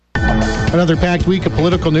Another packed week of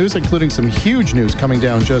political news, including some huge news coming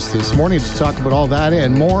down just this morning. To talk about all that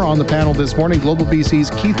and more on the panel this morning, Global BC's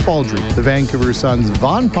Keith Baldry, the Vancouver Sun's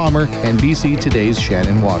Vaughn Palmer, and BC Today's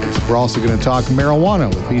Shannon Waters. We're also going to talk marijuana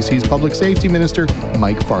with BC's Public Safety Minister,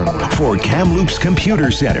 Mike Farnley. For Kamloops Computer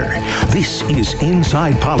Center, this is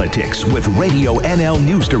Inside Politics with Radio NL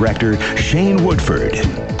News Director Shane Woodford.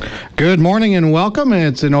 Good morning and welcome.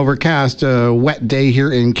 It's an overcast, wet day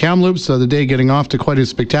here in Kamloops. The day getting off to quite a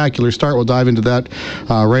spectacular start. We'll dive into that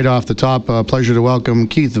right off the top. Pleasure to welcome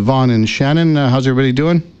Keith, Vaughn, and Shannon. How's everybody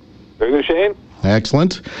doing? Very good, Shane.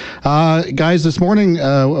 Excellent. Guys, this morning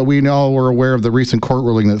we all were aware of the recent court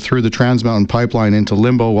ruling that threw the Trans Mountain pipeline into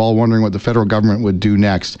limbo, all wondering what the federal government would do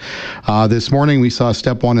next. This morning we saw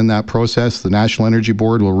step one in that process. The National Energy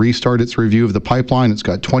Board will restart its review of the pipeline. It's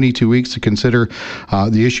got 22 weeks to consider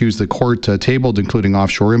the issues the court tabled, including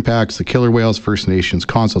offshore impacts, the killer whales, First Nations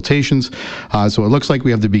consultations. So it looks like we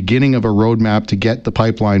have the beginning of a roadmap to get the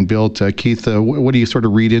pipeline built. Keith, what do you sort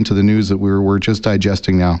of read into the news that we're just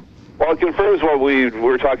digesting now? Well, it confirms what we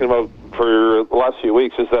were talking about for the last few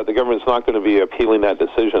weeks, is that the government's not going to be appealing that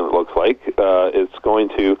decision, it looks like. It's going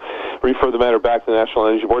to refer the matter back to the National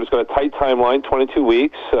Energy Board. It's got a tight timeline, 22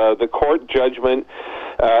 weeks. The court judgment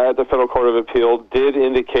at the Federal Court of Appeal did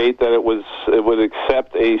indicate that it would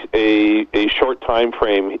accept a short time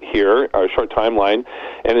frame here, a short timeline,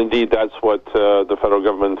 and indeed that's what the federal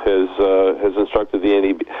government has instructed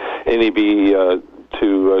the NEB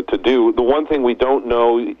to do. The one thing we don't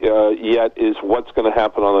know yet is what's going to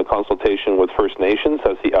happen on the consultation with First Nations.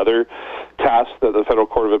 That's the other task that the Federal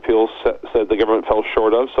Court of Appeals said the government fell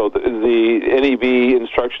short of. So the NEB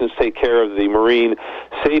instructions take care of the marine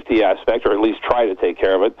safety aspect, or at least try to take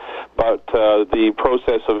care of it. But the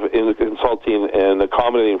process of consulting and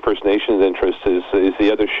accommodating First Nations interests is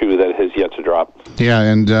the other shoe that has yet to drop. Yeah,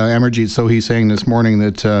 and Amarjeet Sohi saying this morning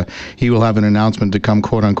that he will have an announcement to come,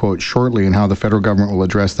 quote-unquote, shortly, and how the federal government will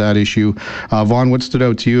address that issue. Vaughn, what stood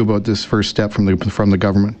out to you about this first step from the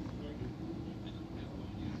government?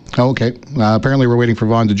 Okay. Apparently, we're waiting for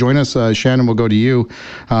Vaughn to join us. Shannon, we'll go to you.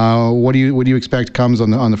 What do you expect comes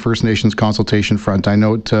on the First Nations consultation front? I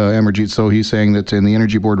note Amarjeet Sohi saying that in the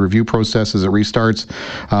Energy Board review process, as it restarts,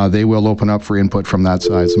 they will open up for input from that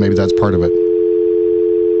side. So maybe that's part of it.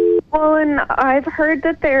 Well, and I've heard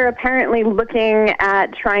that they're apparently looking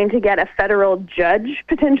at trying to get a federal judge,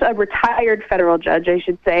 potentially a retired federal judge, I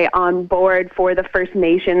should say, on board for the First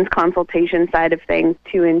Nations consultation side of things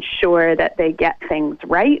to ensure that they get things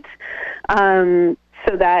right.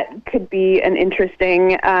 So that could be an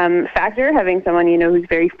interesting factor, having someone, who's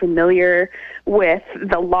very familiar with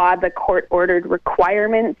the law, the court-ordered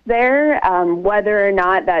requirements there, whether or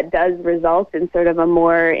not that does result in sort of a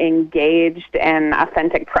more engaged and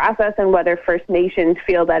authentic process, and whether First Nations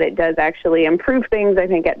feel that it does actually improve things, I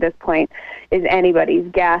think at this point is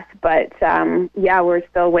anybody's guess. But, we're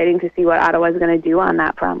still waiting to see what Ottawa's going to do on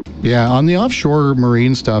that front. Yeah, on the offshore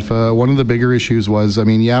marine stuff, one of the bigger issues was, we're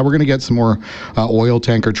going to get some more oil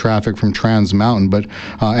tanker traffic from Trans Mountain, but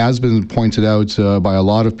as been pointed out by a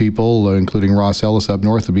lot of people, including Ross Ellis up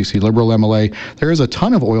north, the BC Liberal MLA, there is a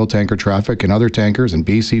ton of oil tanker traffic and other tankers and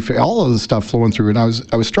BC, all of the stuff flowing through. And I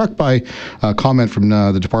was struck by a comment from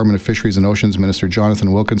the Department of Fisheries and Oceans Minister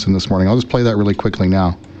Jonathan Wilkinson this morning. I'll just play that really quickly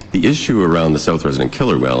now. The issue around the South Resident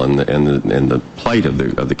killer whale and the plight of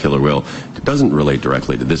the killer whale doesn't relate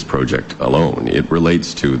directly to this project alone. It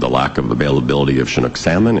relates to the lack of availability of Chinook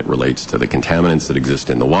salmon. It relates to the contaminants that exist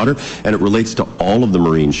in the water, and it relates to all of the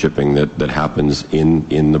marine shipping that happens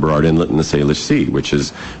in the Burrard Inlet and the Salish Sea, which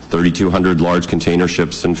is 3,200 large container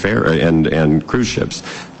ships and cruise ships,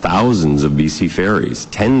 thousands of BC ferries,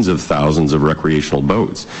 tens of thousands of recreational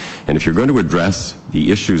boats. And if you're going to address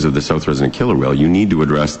the issues of the South Resident killer whale, you need to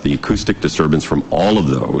address the acoustic disturbance from all of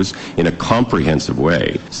those in a comprehensive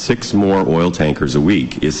way. 6 more oil tankers a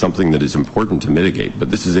week is something that is important to mitigate, but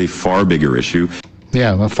this is a far bigger issue.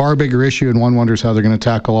 Yeah, a far bigger issue, and one wonders how they're going to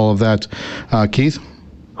tackle all of that. Keith?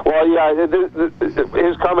 Well, yeah,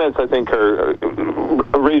 his comments, I think,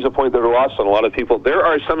 raise a point that are lost on a lot of people. There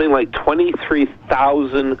are something like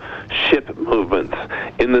 23,000 ship movements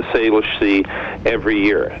in the Salish Sea every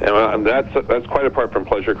year, and that's quite apart from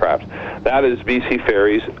pleasure craft. That is BC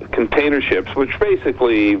ferries, container ships, which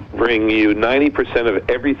basically bring you 90% of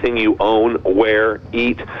everything you own, wear,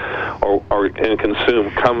 eat, and consume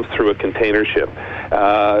comes through a container ship.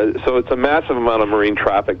 So it's a massive amount of marine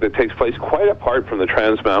traffic that takes place quite apart from the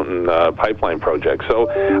Trans Mountain pipeline project. So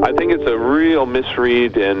I think it's a real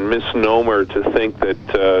misread and misnomer to think that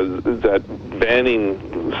that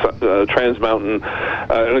banning Trans Mountain,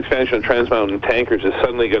 an expansion of Trans Mountain tankers is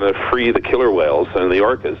suddenly going to free the killer whales and the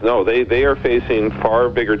orcas. No, they are facing far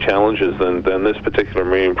bigger challenges than this particular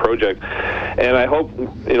marine project. And I hope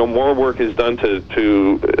more work is done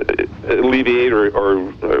to alleviate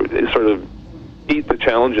or sort of eat the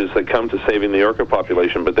challenges that come to saving the orca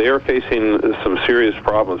population, but they are facing some serious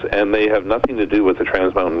problems, and they have nothing to do with the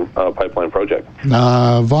Trans Mountain pipeline project.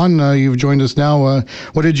 Vaughn, you've joined us now.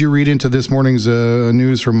 What did you read into this morning's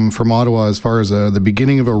news from Ottawa as far as the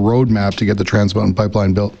beginning of a roadmap to get the Trans Mountain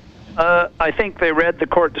pipeline built? I think they read the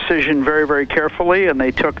court decision very, very carefully, and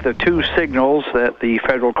they took the two signals that the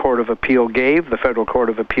Federal Court of Appeal gave. The Federal Court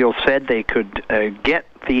of Appeal said they could get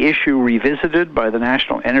the issue revisited by the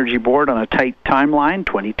National Energy Board on a tight timeline.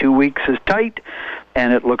 22 weeks is tight,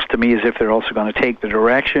 and it looks to me as if they're also going to take the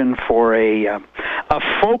direction for a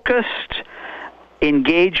focused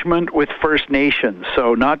engagement with First Nations.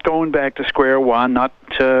 So not going back to square one, not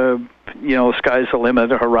sky's the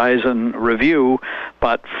limit, a horizon review,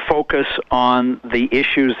 but focus on the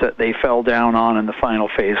issues that they fell down on in the final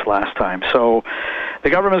phase last time. So the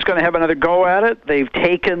government's going to have another go at it. They've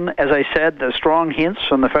taken, as I said, the strong hints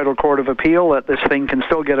from the Federal Court of Appeal that this thing can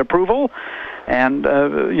still get approval. And,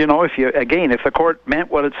 if the court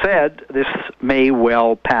meant what it said, this may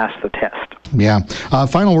well pass the test. Yeah.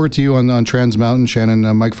 Final word to you on Trans Mountain, Shannon.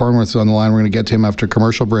 Mike Farnworth's on the line. We're going to get to him after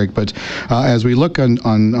commercial break. But as we look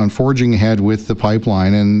on forging ahead with the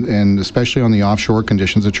pipeline and especially on the offshore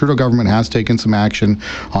conditions, the Trudeau government has taken some action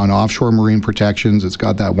on offshore marine protections. It's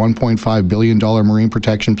got that $1.5 billion marine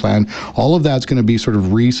protection plan. All of that's going to be sort of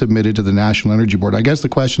resubmitted to the National Energy Board. I guess the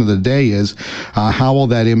question of the day is how will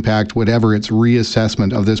that impact whatever its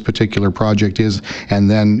reassessment of this particular project is, and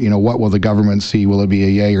then what will the government see? Will it be a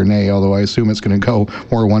yay or nay? Although I assume it's going to go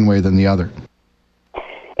more one way than the other.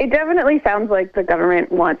 It definitely sounds like the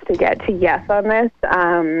government wants to get to yes on this.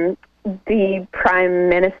 The Prime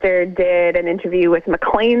Minister did an interview with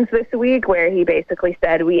Maclean's this week where he basically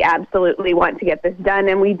said, we absolutely want to get this done,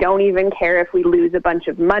 and we don't even care if we lose a bunch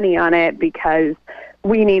of money on it because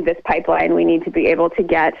we need this pipeline. We need to be able to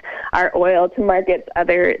get our oil to markets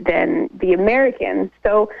other than the Americans.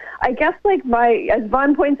 So I guess as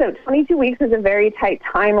Vaughn points out, 22 weeks is a very tight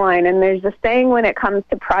timeline, and there's a saying when it comes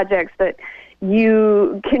to projects that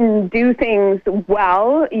you can do things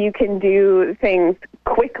well, you can do things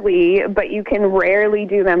quickly, but you can rarely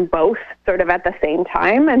do them both sort of at the same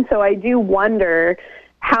time. And so I do wonder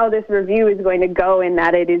how this review is going to go in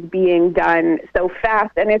that it is being done so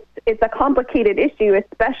fast. And it's a complicated issue,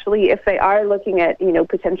 especially if they are looking at,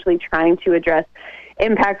 potentially trying to address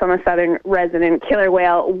impacts on the southern resident killer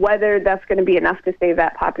whale. Whether that's going to be enough to save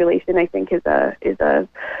that population, I think is a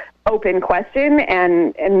open question,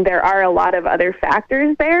 and there are a lot of other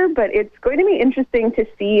factors there, but it's going to be interesting to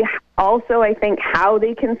see also, I think, how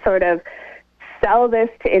they can sort of sell this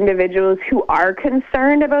to individuals who are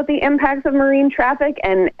concerned about the impacts of marine traffic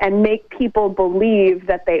and make people believe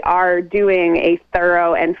that they are doing a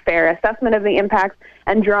thorough and fair assessment of the impacts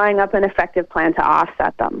and drawing up an effective plan to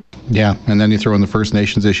offset them. Yeah, and then you throw in the First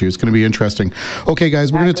Nations issue. It's going to be interesting. Okay,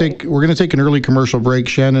 guys, we're going to take an early commercial break.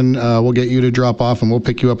 Shannon, we'll get you to drop off, and we'll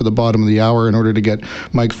pick you up at the bottom of the hour in order to get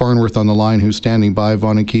Mike Farnworth on the line, who's standing by.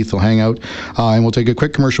 Vaughn and Keith will hang out, and we'll take a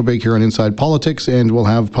quick commercial break here on Inside Politics, and we'll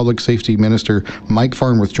have Public Safety Minister Mike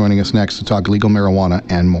Farnworth joining us next to talk legal marijuana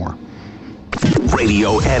and more.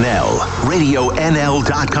 Radio NL,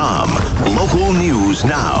 RadioNL.com. Local news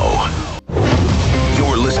now.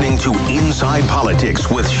 You're listening to Inside Politics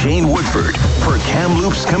with Shane Woodford for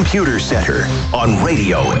Kamloops Computer Center on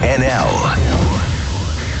Radio NL.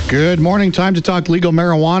 Good morning. Time to talk legal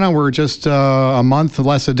marijuana. We're just a month,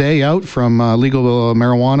 less a day out from legal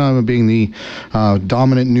marijuana being the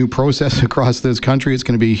dominant new process across this country. It's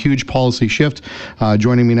going to be a huge policy shift.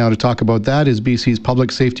 Joining me now to talk about that is BC's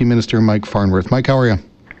Public Safety Minister, Mike Farnworth. Mike, how are you?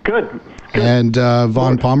 Good. And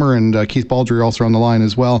Vaughn Palmer and Keith Baldry are also on the line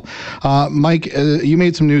as well. Mike, you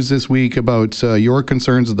made some news this week about your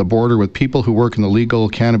concerns at the border with people who work in the legal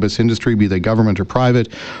cannabis industry, be they government or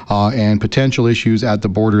private, and potential issues at the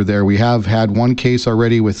border there. We have had one case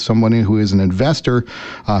already with someone who is an investor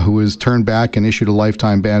who has turned back and issued a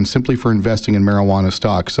lifetime ban simply for investing in marijuana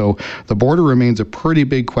stock. So the border remains a pretty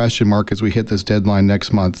big question mark as we hit this deadline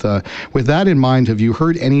next month. With that in mind, have you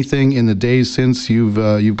heard anything in the days since you've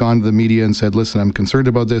gone to the media you and said, listen, I'm concerned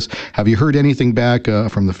about this. Have you heard anything back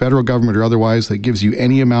from the federal government or otherwise that gives you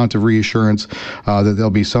any amount of reassurance that there'll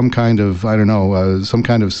be some kind of, some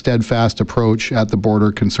kind of steadfast approach at the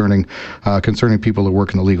border concerning people who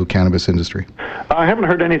work in the legal cannabis industry? I haven't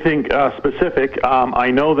heard anything specific.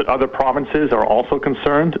 I know that other provinces are also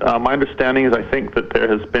concerned. My understanding is I think that there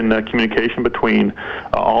has been communication between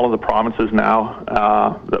all of the provinces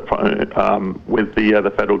now with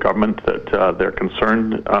the federal government that they're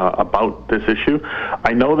concerned about this issue.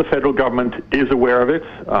 I know the federal government is aware of it.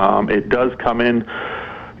 It does come in,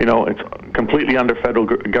 it's completely under federal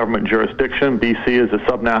government jurisdiction. BC is a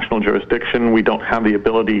subnational jurisdiction. We don't have the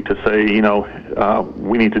ability to say,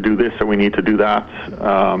 we need to do this or we need to do that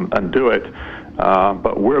and do it.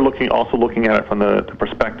 But we're also looking at it from the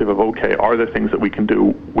perspective of, okay, are there things that we can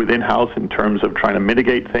do within house in terms of trying to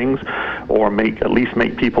mitigate things, or at least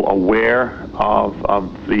make people aware of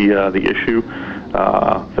the issue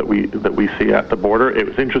that we see at the border. It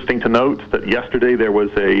was interesting to note that yesterday there was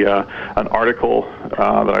an article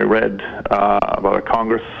that I read about a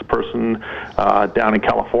congressperson down in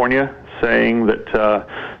California saying that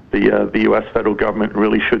the U.S. federal government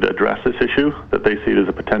really should address this issue, that they see it as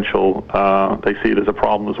a potential, they see it as a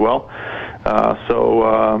problem as well.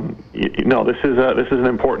 This is an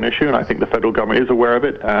important issue, and I think the federal government is aware of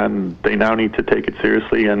it, and they now need to take it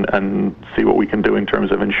seriously and see what we can do in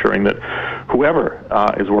terms of ensuring that whoever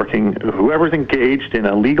is engaged in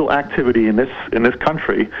a legal activity in this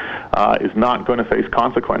country is not going to face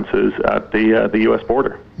consequences at the U.S.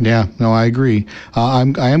 border. Yeah, no, I agree. I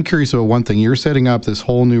am curious about one thing. You're setting up this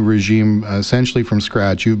whole new regime essentially from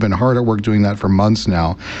scratch. You've been hard at work doing that for months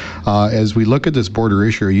now. As we look at this border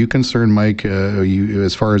issue, are you concerned, Mike,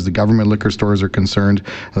 as far as the government liquor stores are concerned?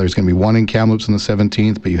 There's going to be one in Kamloops on the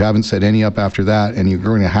 17th, but you haven't set any up after that, and you're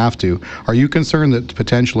going to have to. Are you concerned that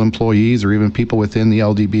potential employees or even people within the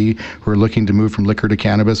LDB who are looking to move from liquor to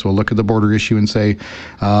cannabis will look at the border issue and say,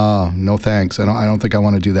 no thanks, I don't think I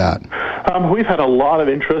want to do that? We've had a lot of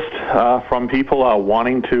interest from people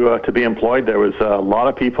wanting to be employed. There was a lot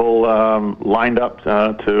of people lined up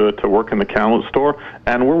to work in the Kamloops store,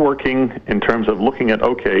 and we're working in terms of looking at,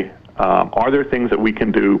 okay, are there things that we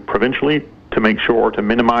can do provincially to make sure to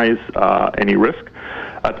minimize any risk?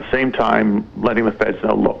 At the same time, letting the feds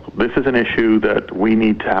know, look, this is an issue that we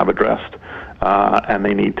need to have addressed, and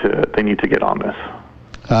they need to get on this.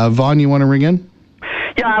 Vaughn, you want to ring in?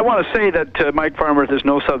 Yeah, I want to say that Mike Farnworth is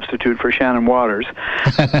no substitute for Shannon Waters.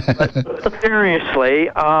 But seriously,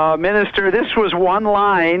 Minister, this was one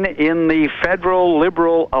line in the federal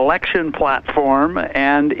Liberal election platform,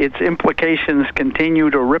 and its implications continue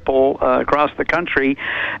to ripple across the country.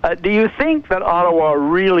 Do you think that Ottawa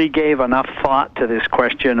really gave enough thought to this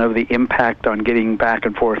question of the impact on getting back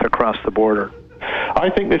and forth across the border? I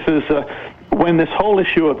think this is... when this whole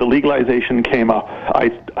issue of the legalization came up,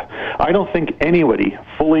 I don't think anybody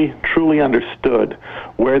fully, truly understood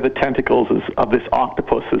where the tentacles of this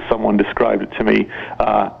octopus, as someone described it to me,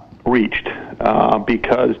 reached.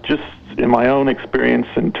 Because just in my own experience,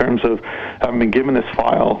 in terms of having been given this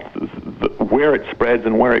file, where it spreads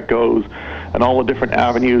and where it goes, and all the different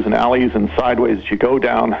avenues and alleys and sideways that you go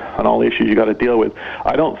down, and all the issues you got to deal with,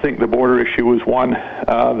 I don't think the border issue was one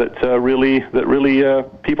that really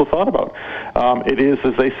people thought about. It is,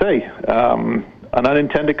 as they say, an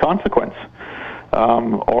unintended consequence,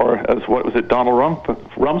 or as Donald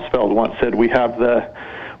Rumsfeld once said, we have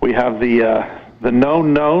the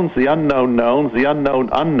known knowns, the unknown knowns, the unknown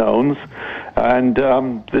unknowns, and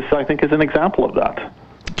this, I think, is an example of that.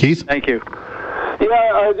 Keith? Thank you.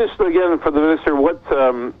 Yeah, just again for the minister, what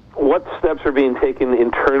steps are being taken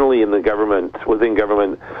internally in the government, within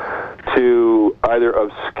government, to either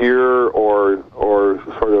obscure or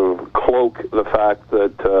sort of cloak the fact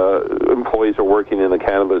that employees are working in the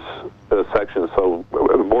cannabis section, so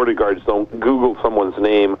border guards don't Google someone's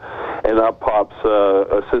name and up pops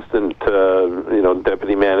assistant,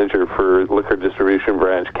 deputy manager for liquor distribution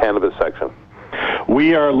branch cannabis section?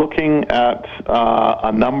 We are looking at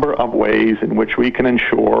a number of ways in which we can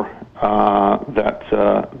ensure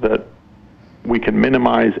that we can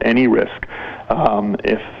minimize any risk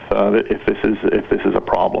if this is a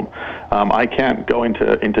problem. I can't go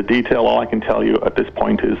into detail. All I can tell you at this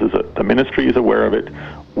point is that the ministry is aware of it.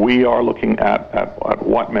 We are looking at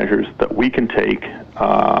what measures that we can take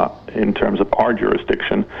in terms of our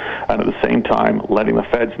jurisdiction, and at the same time letting the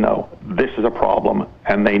feds know this is a problem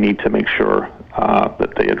and they need to make sure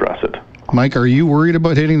that they address it. Mike, are you worried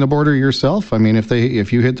about hitting the border yourself? I mean,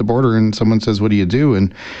 if you hit the border and someone says, what do you do?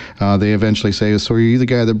 And they eventually say, so are you the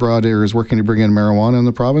guy that brought or is working to bring in marijuana in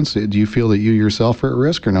the province? Do you feel that you yourself are at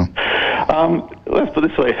risk or no? Let's put it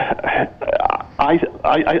this way.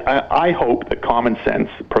 I hope that common sense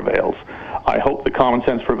prevails. I hope that common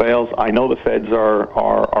sense prevails. I know the feds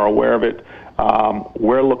are aware of it.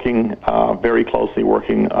 We're looking very closely,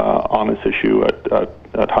 working on this issue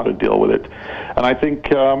at how to deal with it. And I think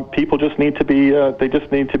people just need to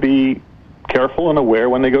be careful and aware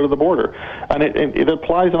when they go to the border. And it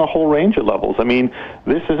applies on a whole range of levels. I mean,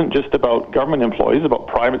 this isn't just about government employees, it's about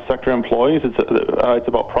private sector employees, it's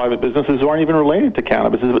about private businesses who aren't even related to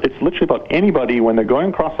cannabis. It's literally about anybody when they're going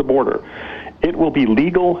across the border. It will be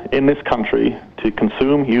legal in this country to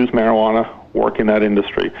consume, use marijuana, work in that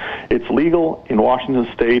industry. It's legal in Washington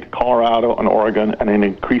State, Colorado, and Oregon, and an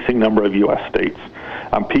increasing number of U.S. states.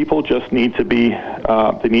 People just need to be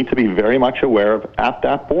very much aware of at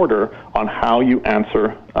that border on how you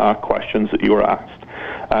answer questions that you are asked.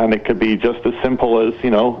 And it could be just as simple as,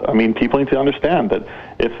 people need to understand that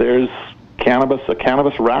if there's a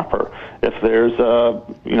cannabis wrapper, if there's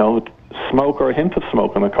smoke or a hint of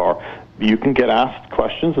smoke in the car, you can get asked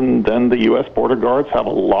questions, and then the U.S. border guards have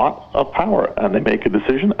a lot of power, and they make a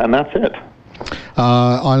decision, and that's it.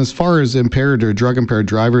 On as far as impaired or drug-impaired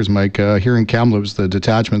drivers, Mike, here in Kamloops, the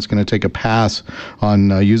detachment's going to take a pass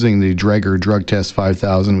on using the Draeger Drug Test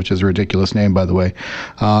 5000, which is a ridiculous name, by the way.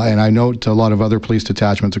 And I note a lot of other police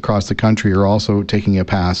detachments across the country are also taking a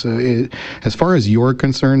pass. As far as you're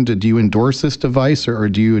concerned, do you endorse this device, or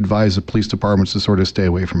do you advise the police departments to sort of stay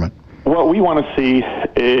away from it? What we want to see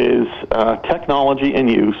is technology in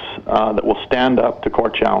use that will stand up to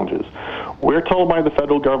court challenges. We're told by the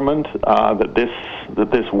federal government that this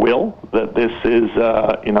is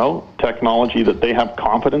technology that they have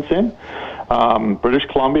confidence in. British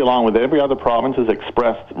Columbia, along with every other province, has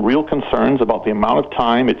expressed real concerns about the amount of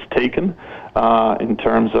time it's taken in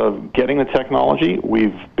terms of getting the technology.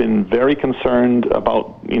 We've been very concerned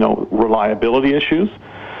about reliability issues.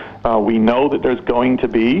 We know that there's going to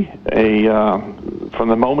be from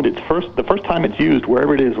the moment the first time it's used,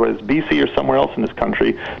 wherever it is, whether it's BC or somewhere else in this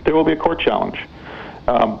country, there will be a court challenge.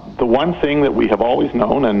 The one thing that we have always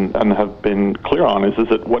known and have been clear on is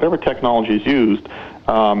that whatever technology is used,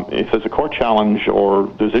 if there's a court challenge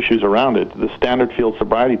or there's issues around it, the standard field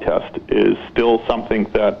sobriety test is still something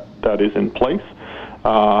that is in place.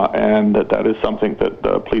 And that is something that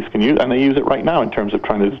the police can use, and they use it right now in terms of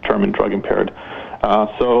trying to determine drug impaired.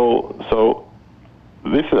 So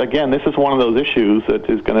this is one of those issues that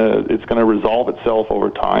is going to resolve itself over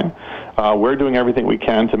time. We're doing everything we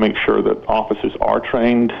can to make sure that officers are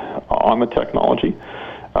trained on the technology.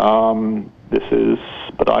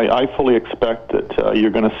 But I fully expect that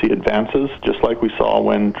you're going to see advances, just like we saw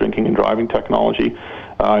when drinking and driving technology.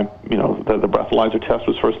 The breathalyzer test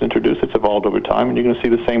was first introduced. It's evolved over time, and you're going to see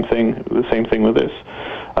the same thing with this.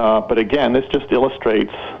 But again, this just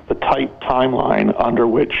illustrates the tight timeline under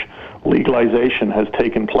which legalization has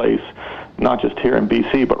taken place, not just here in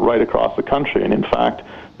BC, but right across the country. And in fact,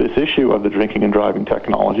 this issue of the drinking and driving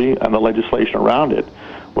technology and the legislation around it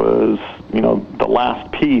was, the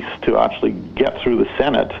last piece to actually get through the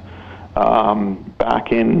Senate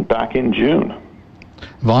back in June.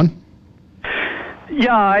 Vaughn?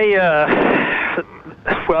 Yeah,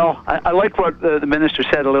 I liked what the minister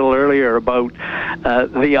said a little earlier about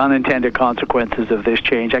the unintended consequences of this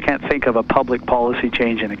change. I can't think of a public policy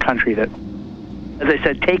change in a country that, as I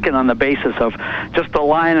said, taken on the basis of just a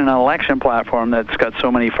line in an election platform that's got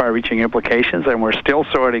so many far-reaching implications, and we're still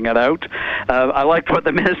sorting it out. I liked what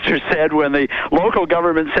the minister said when the local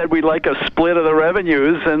government said we'd like a split of the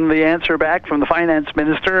revenues, and the answer back from the finance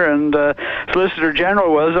minister and Solicitor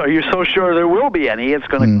General was, are you so sure there will be any? It's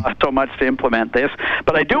going to cost so much to implement this.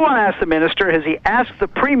 But I do want to ask the minister, has he asked the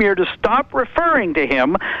Premier to stop referring to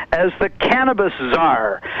him as the cannabis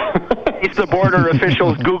czar? If the border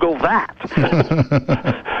officials Google that.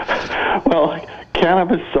 Well,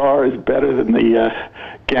 cannabis czar is better than the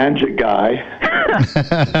ganja guy,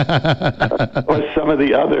 or some of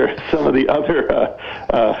the other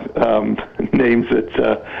names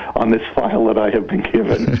that on this file that I have been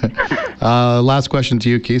given. Last question to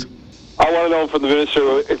you, Keith. I want to know from the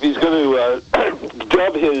minister if he's going to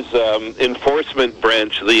dub his enforcement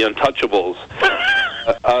branch the Untouchables.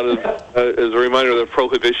 Out of, as a reminder of the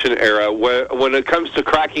Prohibition era, when it comes to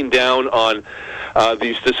cracking down on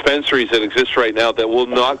these dispensaries that exist right now that will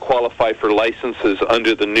not qualify for licenses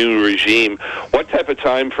under the new regime, what type of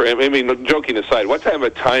time frame? I mean, joking aside, what type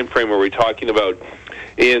of time frame are we talking about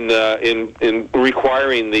in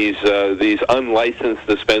requiring these unlicensed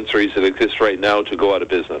dispensaries that exist right now to go out of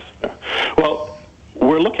business? Well,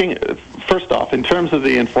 we're looking, first off, in terms of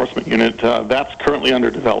the enforcement unit, that's currently under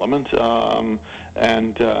development,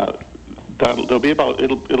 and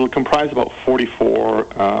It'll comprise about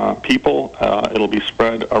 44 people. It'll be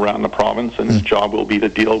spread around the province, and its job will be to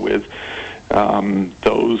deal with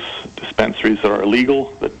those dispensaries that are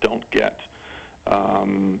illegal, that don't get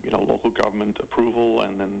local government approval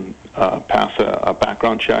and then pass a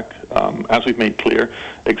background check. As we've made clear,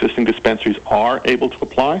 existing dispensaries are able to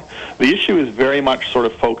apply. The issue is very much sort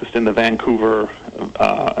of focused in the Vancouver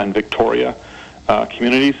and Victoria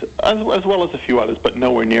communities, as well as a few others, but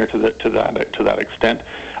nowhere near to that extent.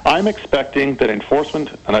 I'm expecting that enforcement,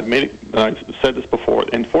 and I've said this before,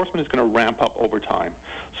 enforcement is going to ramp up over time.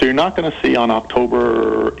 So you're not going to see on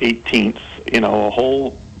October 18th, a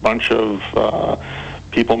whole bunch of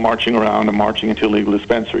people marching around and marching into illegal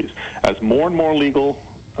dispensaries. As more and more legal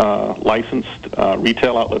licensed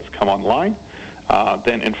retail outlets come online,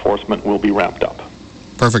 then enforcement will be ramped up.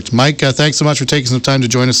 Perfect. Mike, thanks so much for taking some time to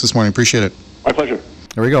join us this morning. Appreciate it. My pleasure.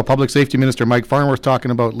 There we go. Public Safety Minister Mike Farnworth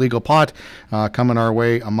talking about legal pot coming our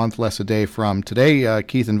way a month less a day from today.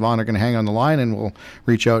 Keith and Vaughn are going to hang on the line, and we'll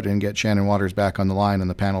reach out and get Shannon Waters back on the line, and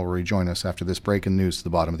the panel will rejoin us after this break in news to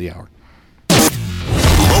the bottom of the hour.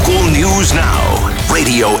 Local news now.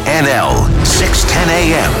 Radio NL, 610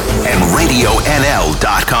 AM and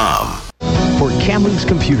RadioNL.com. For Kamloops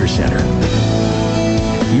Computer Center.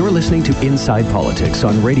 You're listening to Inside Politics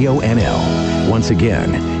on Radio NL. Once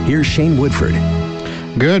again, here's Shane Woodford.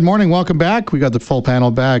 Good morning. Welcome back. We got the full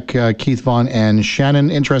panel back. Keith, Vaughn, and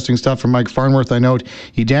Shannon. Interesting stuff from Mike Farnworth. I note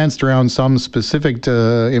he danced around some specific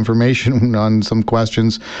information on some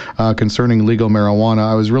questions concerning legal marijuana.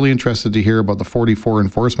 I was really interested to hear about the 44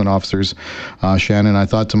 enforcement officers, Shannon. I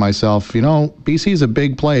thought to myself, BC is a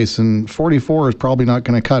big place, and 44 is probably not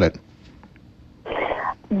going to cut it.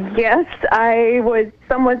 Yes, I was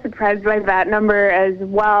somewhat surprised by that number as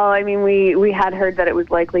well. I mean, we had heard that it was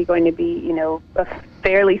likely going to be, a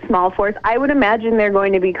fairly small force. I would imagine they're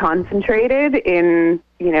going to be concentrated in,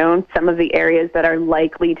 some of the areas that are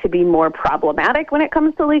likely to be more problematic when it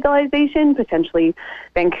comes to legalization, potentially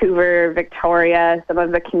Vancouver, Victoria, some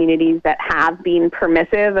of the communities that have been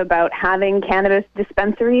permissive about having cannabis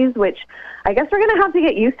dispensaries, which I guess we're going to have to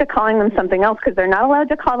get used to calling them something else because they're not allowed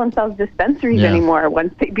to call themselves dispensaries anymore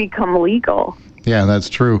once they become legal. Yeah, that's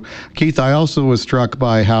true. Keith, I also was struck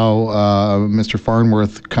by how Mr.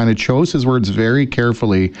 Farnworth kind of chose his words very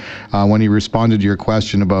carefully when he responded to your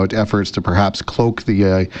question about efforts to perhaps cloak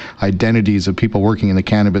the identities of people working in the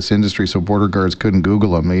cannabis industry so border guards couldn't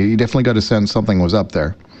Google them. He definitely got a sense something was up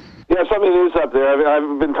there. Yeah, something is up there.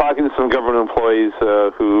 I've been talking to some government employees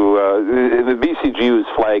who the BCG has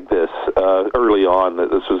flagged this early on, that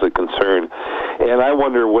this was a concern. And I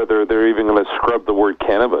wonder whether they're even going to scrub the word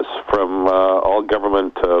cannabis from all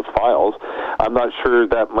government files. I'm not sure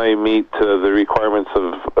that may meet the requirements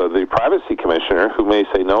of the Privacy Commissioner, who may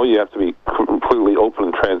say, no, you have to be completely open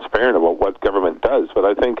and transparent about what government does. But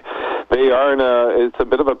I think they are it's a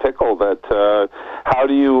bit of a pickle that how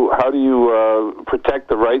do you protect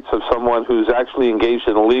the rights of someone who's actually engaged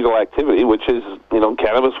in illegal activity, which is,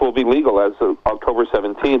 cannabis will be legal as of October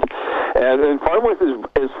 17th. And Farnworth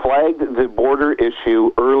has flagged the border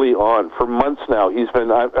issue early on for months now.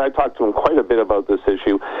 I talked to him quite a bit about this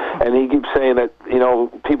issue, and he keeps saying that,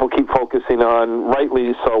 people keep focusing on,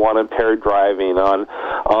 rightly so, on impaired driving, on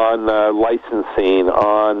licensing,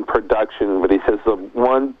 on production, but he says the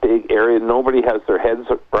one big area nobody has their heads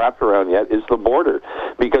wrapped around yet is the border,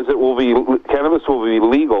 because cannabis will be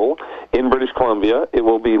legal in British Columbia, it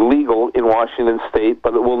will be legal in Washington State,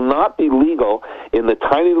 but it will not be legal in the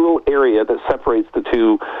tiny little area that separates the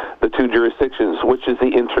two jurisdictions, which is the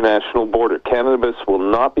international border. Cannabis will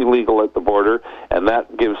not be legal at the border, and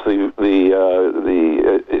that gives the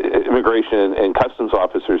immigration and customs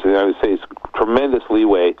officers in the United States tremendous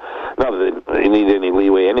leeway. Not that they need any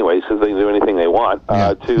leeway anyways, because they can do anything they want,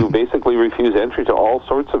 to basically refuse entry to all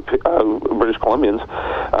sorts of British Columbians,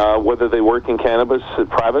 whether they work in cannabis,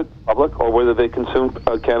 private, public, or whether they consume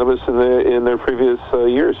cannabis in their previous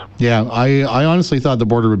years. Yeah, I honestly thought the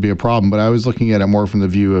border would be a problem, but I was looking at it more from the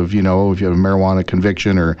view of, if you have a marijuana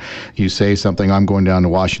conviction or you say something, I'm going down to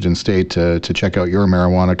Washington State to check out your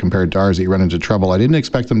marijuana compared to ours, that you run into trouble. I didn't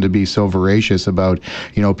expect them to be so voracious about,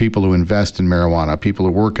 people who invest in marijuana, people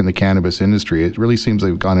who work in the cannabis industry. It really seems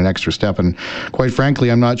they've gone an extra step, and quite frankly,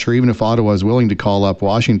 I'm not sure even if Ottawa is willing to call up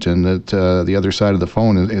Washington that the other side of the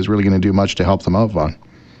phone is really going to do much to help them out, Vaughn.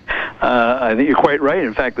 I think you're quite right.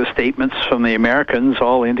 In fact, the statements from the Americans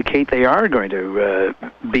all indicate they are going to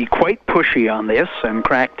be quite pushy on this and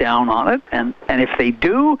crack down on it. And if they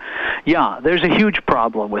do, there's a huge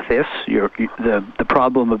problem with this. The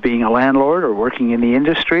problem of being a landlord or working in the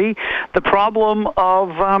industry, the problem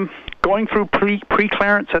of going through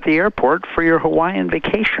pre-clearance at the airport for your Hawaiian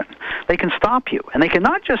vacation. They can stop you. And they can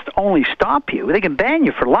not just only stop you, they can ban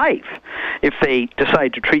you for life if they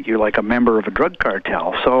decide to treat you like a member of a drug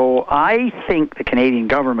cartel. So I think the Canadian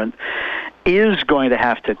government is going to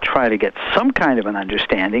have to try to get some kind of an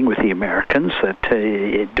understanding with the Americans that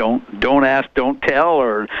don't ask, don't tell,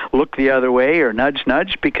 or look the other way, or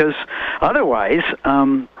nudge, because otherwise,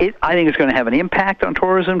 I think it's going to have an impact on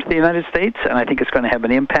tourism to the United States, and I think it's going to have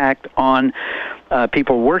an impact on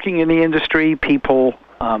people working in the industry, people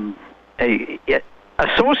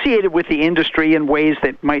associated with the industry in ways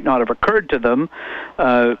that might not have occurred to them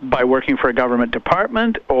by working for a government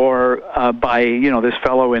department, or by this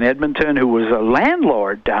fellow in Edmonton who was a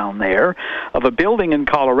landlord down there of a building in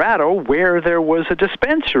Colorado where there was a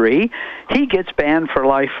dispensary. He gets banned for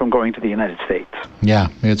life from going to the United States. Yeah,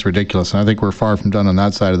 it's ridiculous. And I think we're far from done on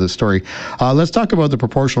that side of the story. Let's talk about the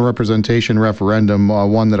proportional representation referendum,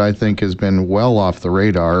 one that I think has been well off the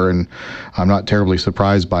radar, and I'm not terribly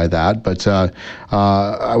surprised by that. But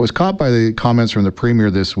I was caught by the comments from the Premier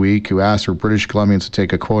this week, who asked for British Columbians to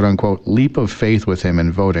take a quote-unquote leap of faith with him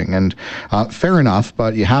in voting. And fair enough,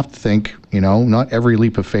 but you have to think, not every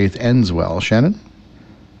leap of faith ends well. Shannon?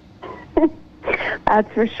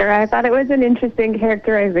 That's for sure. I thought it was an interesting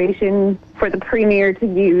characterization for the Premier to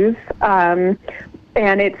use.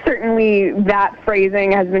 And it certainly, that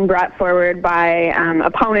phrasing has been brought forward by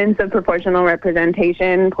opponents of proportional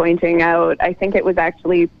representation, pointing out, I think it was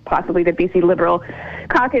actually possibly the BC Liberal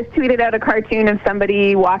caucus tweeted out a cartoon of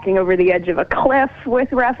somebody walking over the edge of a cliff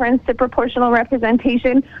with reference to proportional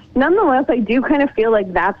representation. Nonetheless, I do kind of feel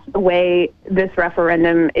like that's the way this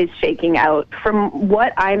referendum is shaking out. From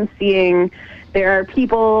what I'm seeing, there are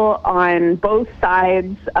people on both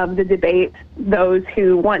sides of the debate, those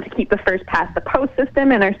who want to keep the first past the post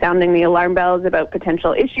system and are sounding the alarm bells about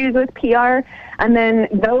potential issues with PR. And then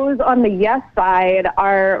those on the yes side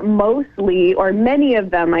are mostly, or many of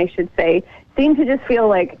them, I should say, seem to just feel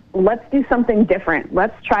like, let's do something different.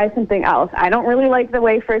 Let's try something else. I don't really like the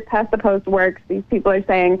way first past the post works. These people are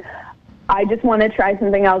saying, I just want to try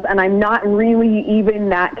something else, and I'm not really even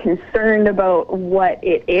that concerned about what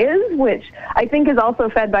it is, which I think is also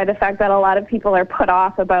fed by the fact that a lot of people are put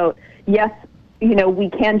off about, yes, we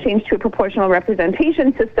can change to a proportional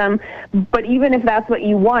representation system, but even if that's what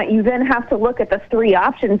you want, you then have to look at the three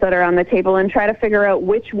options that are on the table and try to figure out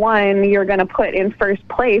which one you're going to put in first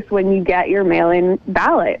place when you get your mail-in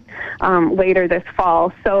ballot later this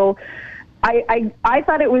fall. So I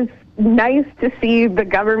thought it was nice to see the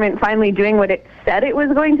government finally doing what it said it was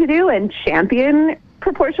going to do and champion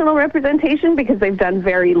proportional representation, because they've done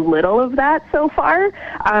very little of that so far.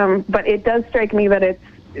 But it does strike me that it's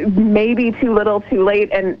maybe too little too late,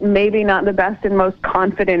 and maybe not the best and most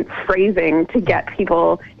confident phrasing to get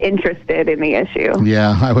people interested in the issue.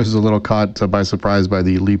 Yeah, I was a little caught by surprise by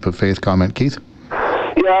the leap of faith comment. Keith?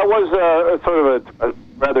 Yeah, it was sort of a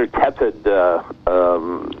rather tepid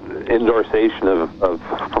endorsation of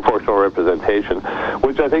proportional representation,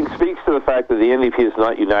 which I think speaks to the fact that the NDP is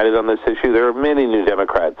not united on this issue. There are many New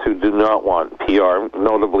Democrats who do not want PR,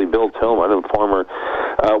 notably Bill Tillman, a former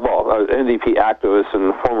NDP activist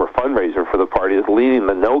and former fundraiser for the party, is leading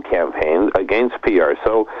the No campaign against PR.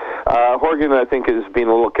 So Horgan, I think, is being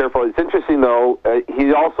a little careful. It's interesting, though,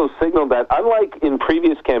 he also signaled that, unlike in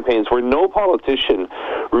previous campaigns where no politician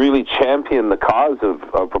really championed the cause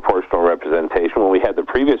of proportional representation when we had the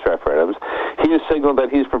previous referendums, he has signaled that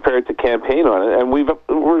he's prepared to campaign on it. And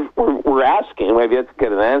we're asking, we've yet to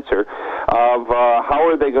get an answer, of how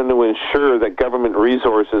are they going to ensure that government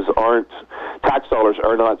resources tax dollars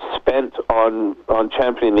are not spent on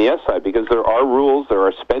championing the yes side, because there are rules, there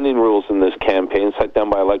are spending rules in this campaign set down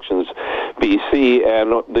by Elections BC,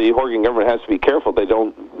 and the Horgan government has to be careful they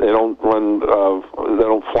don't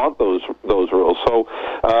flaunt those rules. So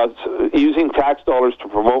using tax dollars to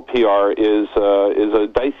promote PR is a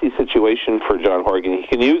dicey situation for John Horgan. He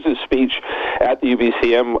can use his speech at the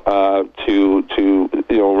UBCM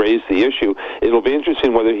to raise the issue. It'll be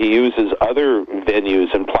interesting whether he uses other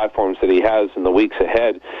venues and platforms that he has in the weeks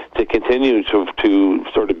ahead to continue to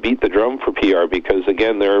sort of beat the drum for PR, because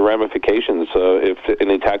again, there are ramifications if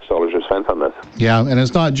any tax dollars are spent on this. Yeah, and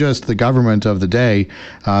it's not just the government of the day,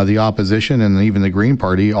 the opposition and even the Green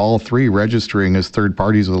Party, all three registering as third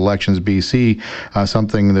parties with Elections BC,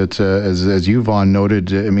 something that, as Yvonne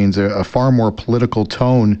noted, it means a far more political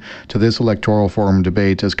tone to this electoral forum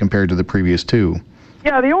debate as compared to the previous two.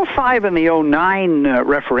 Yeah, the 05 and the 09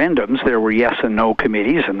 referendums, there were yes and no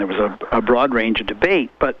committees, and there was a broad range of debate.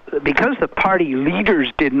 But because the party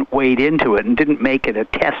leaders didn't wade into it and didn't make it a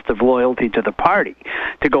test of loyalty to the party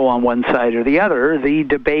to go on one side or the other, the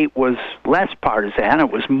debate was less partisan.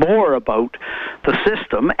 It was more about the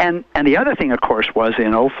system. And the other thing, of course, was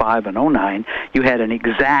in 05 and 09, you had an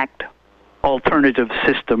exact alternative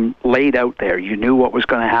system laid out there. You knew what was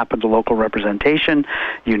going to happen to local representation.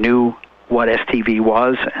 You knew what STV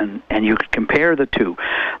was, and you could compare the two.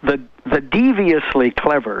 The deviously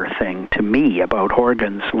clever thing to me about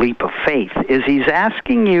Horgan's leap of faith is he's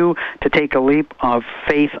asking you to take a leap of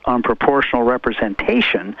faith on proportional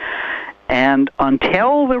representation, and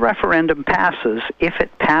until the referendum passes, if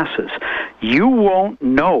it passes, you won't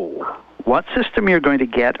know what system you're going to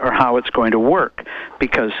get or how it's going to work,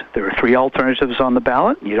 because there are 3 alternatives on the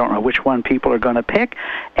ballot. You don't know which one people are going to pick.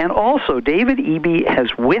 And also, David Eby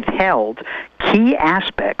has withheld key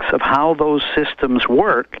aspects of how those systems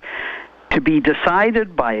work to be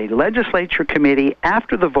decided by a legislature committee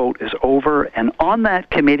after the vote is over, and on that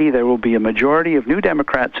committee there will be a majority of New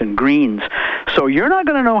Democrats and Greens. So you're not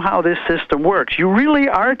going to know how this system works. You really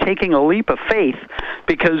are taking a leap of faith,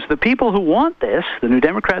 because the people who want this, the New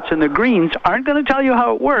Democrats and the Greens, aren't going to tell you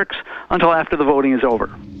how it works until after the voting is over.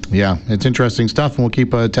 Yeah, it's interesting stuff, and we'll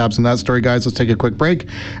keep tabs on that story, guys. Let's take a quick break,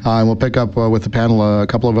 and we'll pick up with the panel a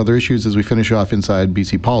couple of other issues as we finish off Inside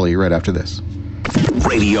BC Poly right after this.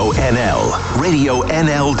 Radio NL,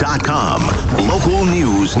 RadioNL.com. Local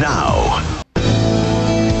news now.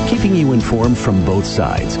 Keeping you informed from both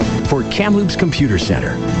sides. For Kamloops Computer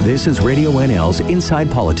Center, this is Radio NL's Inside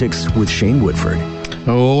Politics with Shane Woodford.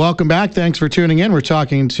 Oh, welcome back. Thanks for tuning in. We're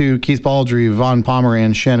talking to Keith Baldry, Vaughn Palmer,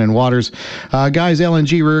 and Shannon Waters. Guys,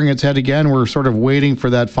 LNG rearing its head again. We're sort of waiting for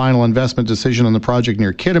that final investment decision on the project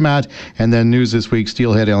near Kitimat. And then news this week,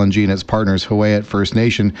 Steelhead LNG and its partners, Huu-ay-aht First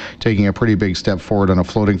Nation, taking a pretty big step forward on a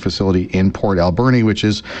floating facility in Port Alberni, which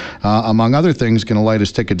is, among other things, going to light a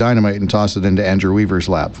stick of dynamite and toss it into Andrew Weaver's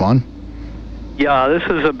lap. Vaughn? Yeah, this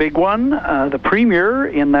is a big one. The Premier,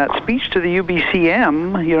 in that speech to the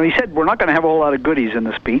UBCM, he said we're not going to have a whole lot of goodies in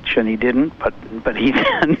the speech, and he didn't, but he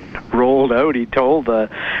then rolled out, he told,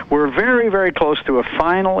 we're very, very close to a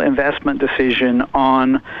final investment decision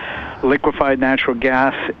on liquefied natural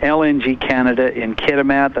gas, LNG Canada in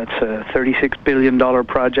Kitimat. That's a $36 billion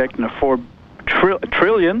project and a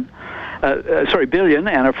billion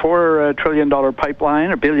and a $4 trillion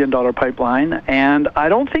pipeline, a $1 billion pipeline. And I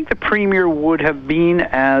don't think the Premier would have been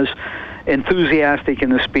as enthusiastic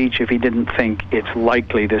in the speech if he didn't think it's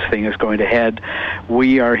likely this thing is going to head.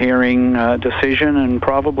 We are hearing a decision, and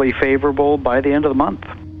probably favorable by the end of the month.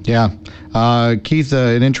 Yeah. Keith,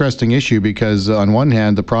 an interesting issue, because on one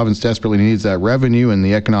hand, the province desperately needs that revenue and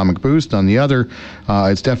the economic boost. On the other,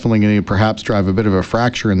 it's definitely going to perhaps drive a bit of a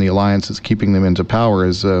fracture in the alliance that's keeping them into power,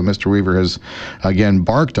 as Mr. Weaver has again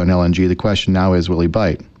barked on LNG. The question now is, will he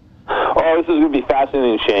bite? Oh, this is going to be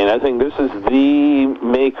fascinating, Shane. I think this is the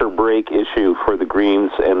make-or-break issue for the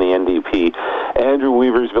Greens and the NDP. Andrew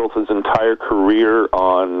Weaver's built his entire career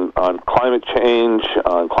on climate change,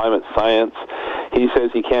 on climate science. He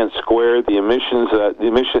says he can't square the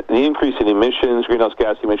increase in emissions, greenhouse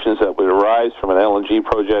gas emissions that would arise from an LNG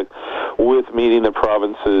project with meeting the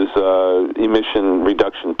province's emission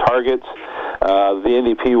reduction targets. The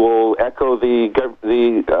NDP will echo the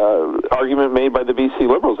argument made by the BC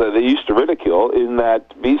Liberals that they used to ridicule, in that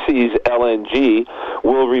BC's LNG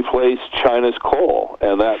will replace China's coal,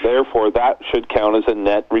 and that therefore that should count as a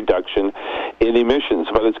net reduction in emissions.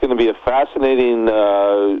 But it's going to be a fascinating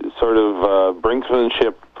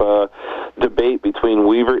brinksmanship debate between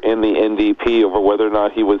Weaver and the NDP over whether or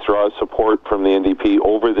not he withdraws support from the NDP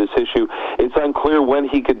over this issue. It's unclear when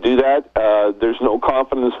he could do that. There's no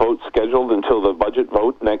confidence vote scheduled until the budget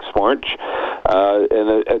vote next March,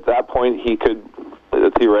 and at that point he could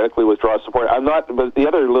theoretically withdraw support. But the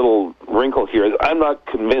other little wrinkle here is I'm not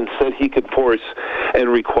convinced that he could force and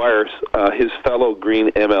require his fellow Green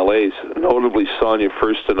MLAs, notably Sonia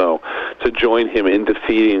Furstenau, to join him in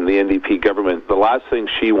defeating the NDP government. The last thing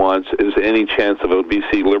she wants is any chance of a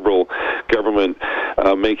BC Liberal government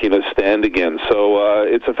making a stand again. So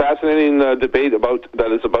it's a fascinating debate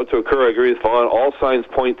that is about to occur. I agree with Vaughn. All signs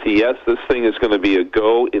point to yes, this thing is going to be a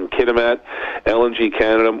go in Kitimat. LNG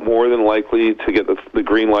Canada more than likely to get the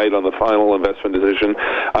green light on the final investment decision.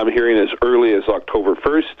 I'm hearing as early as October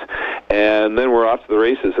 1st, and then we're off to the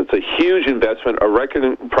races. It's a huge investment, a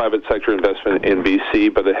record private sector investment in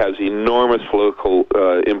BC, but it has enormous political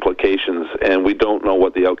implications, and we don't know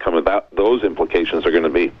what the outcome of those implications are going to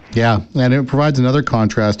be. Yeah, and it provides another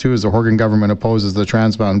contrast, too, is the Horgan government opposes the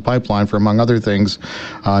Trans Mountain Pipeline for, among other things,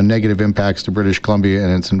 negative impacts to British Columbia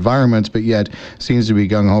and its environment, but yet seems to be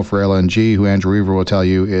gung-ho for LNG, who Andrew Weaver will tell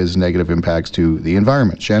you is negative impacts to the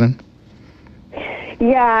environment. Shannon?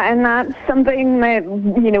 Yeah, and that's something that,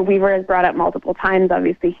 Weaver has brought up multiple times.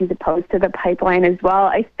 Obviously, he's opposed to the pipeline as well.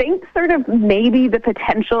 I think sort of maybe the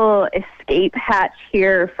potential escape hatch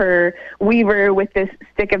here for Weaver with this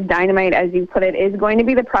stick of dynamite, as you put it, is going to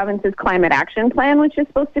be the province's climate action plan, which is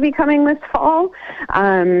supposed to be coming this fall.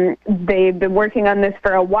 They've been working on this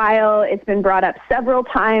for a while. It's been brought up several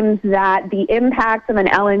times that the impacts of an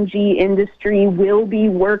LNG industry will be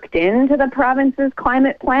worked into the province's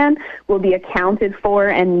climate plan, will be accounted for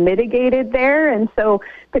and mitigated there. And so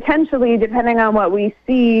potentially, depending on what we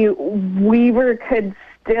see, Weaver could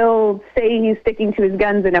still say he's sticking to his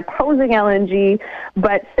guns and opposing LNG,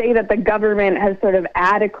 but say that the government has sort of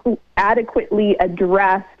adequately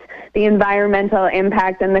addressed the environmental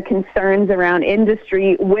impact and the concerns around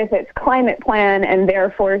industry with its climate plan, and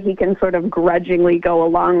therefore he can sort of grudgingly go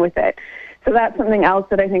along with it. So that's something else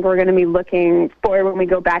that I think we're going to be looking for when we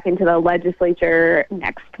go back into the legislature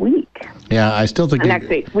next week. Yeah, I still think...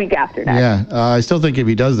 week after next. Yeah, I still think if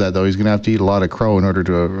he does that, though, he's going to have to eat a lot of crow in order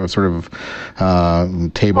to sort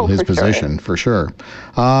of table his position, for sure.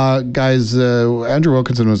 Guys, Andrew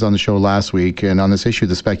Wilkinson was on the show last week, and on this issue,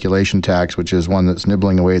 the speculation tax, which is one that's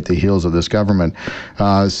nibbling away at the heels of this government,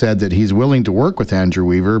 said that he's willing to work with Andrew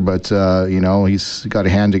Weaver, but, he's got a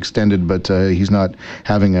hand extended, but he's not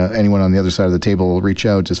having anyone on the other side of the table reach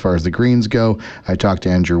out as far as the Greens go. I talked to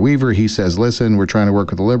Andrew Weaver. He says, listen, we're trying to work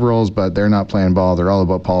with the Liberals, but they're not playing ball. They're all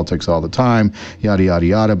about politics all the time, yada, yada,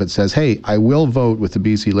 yada, but says, hey, I will vote with the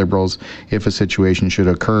BC Liberals if a situation should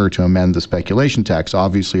occur to amend the speculation tax.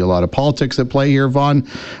 Obviously, a lot of politics at play here, Vaughn.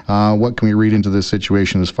 What can we read into this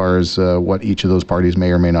situation as far as what each of those parties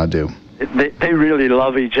may or may not do? They really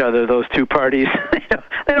love each other, those two parties.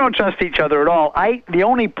 They don't trust each other at all. The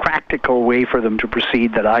only practical way for them to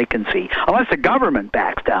proceed that I can see, unless the government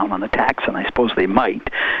backs down on the tax, and I suppose they might,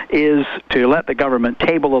 is to let the government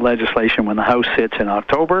table the legislation when the House sits in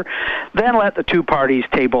October, then let the two parties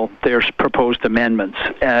table their proposed amendments.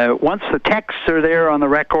 Once the texts are there on the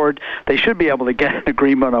record, they should be able to get an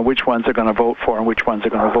agreement on which ones they're going to vote for and which ones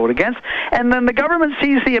they're going to vote against. And then the government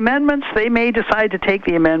sees the amendments. They may decide to take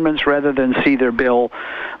the amendments rather than see their bill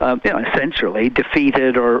essentially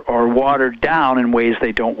defeated or watered down in ways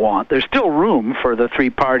they don't want. There's still room for the three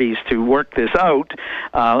parties to work this out.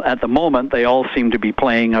 At the moment, they all seem to be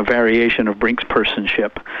playing a variation of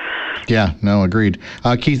brinkspersonship. Yeah, no, agreed.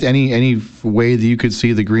 Keith, any way that you could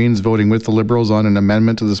see the Greens voting with the Liberals on an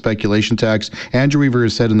amendment to the speculation tax? Andrew Weaver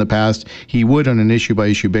has said in the past he would on an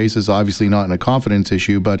issue-by-issue basis, obviously not in a confidence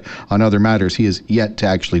issue, but on other matters. He has yet to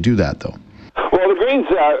actually do that, though. Well, the Greens,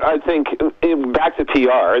 I think, back to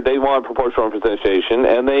PR, they want proportional representation,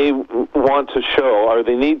 and they want to show, or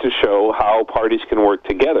they need to show, how parties can work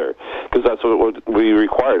together, because that's what would be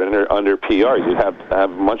required under PR. You have to have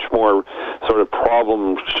much more sort of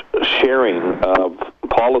problem sharing of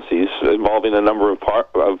policies involving a number of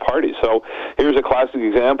parties. So here's a classic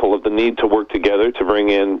example of the need to work together to bring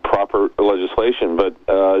in proper legislation. But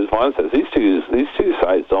as Vaughn says, these two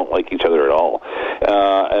sides don't like each other at all.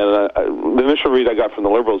 And the initial read I got from the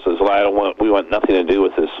Liberals is, we want nothing to do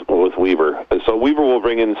with this with Weaver. So Weaver will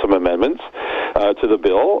bring in some amendments to the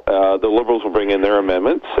bill. The Liberals will bring in their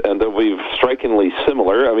amendments, and they'll be strikingly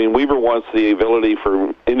similar. I mean, Weaver wants the ability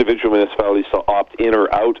for individual municipalities to opt in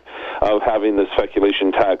or out of having the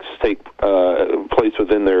speculation tax take place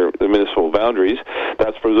within their municipal boundaries.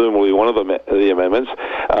 That's presumably one of the amendments.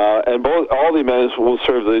 And all the amendments will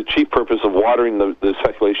serve the chief purpose of watering the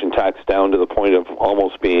speculation tax down to the point of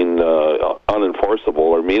almost being unenforceable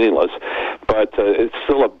or meaningless. But it's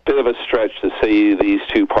still a bit of a stretch to see these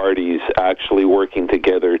two parties actually working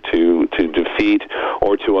together to defeat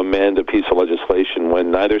or to amend a piece of legislation when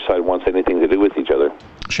neither side wants anything to do with each other.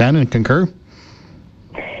 Shannon, concur?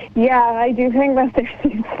 Yeah, I do think that there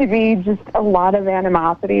seems to be just a lot of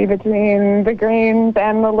animosity between the Greens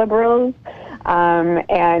and the Liberals,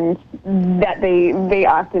 and that they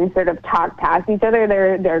often sort of talk past each other.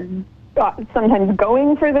 They're sometimes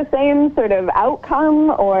going for the same sort of outcome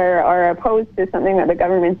or opposed to something that the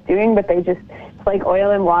government's doing, but it's like oil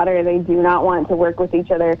and water. They do not want to work with each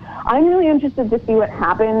other. I'm really interested to see what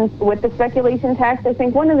happens with the speculation tax. I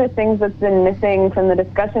think one of the things that's been missing from the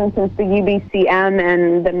discussion since the UBCM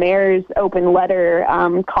and the mayor's open letter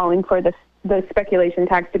calling for the speculation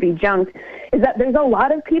tax to be junked is that there's a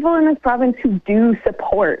lot of people in this province who do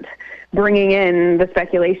support bringing in the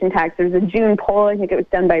speculation tax. There's a June poll, I think it was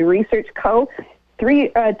done by Research Co.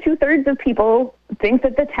 2/3 of people think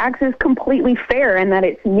that the tax is completely fair and that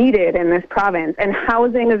it's needed in this province. And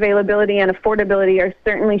housing availability and affordability are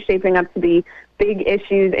certainly shaping up to be big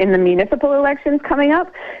issues in the municipal elections coming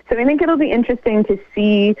up. So I think it'll be interesting to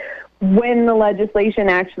see when the legislation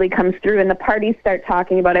actually comes through and the parties start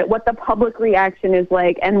talking about it, what the public reaction is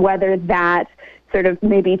like, and whether that sort of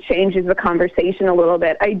maybe changes the conversation a little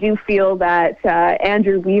bit. I do feel that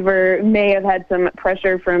Andrew Weaver may have had some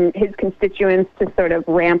pressure from his constituents to sort of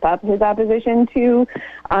ramp up his opposition to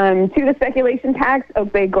the speculation tax.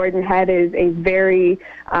 Oak Bay Gordon Head is a very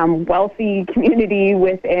wealthy community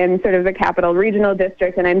within sort of the Capital Regional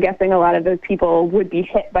District, and I'm guessing a lot of those people would be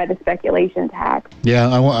hit by the speculation tax. Yeah,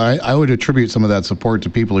 I would attribute some of that support to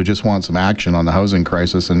people who just want some action on the housing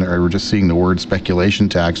crisis and are just seeing the word speculation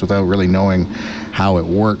tax without really knowing how it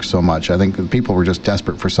works so much. I think people were just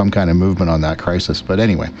desperate for some kind of movement on that crisis. But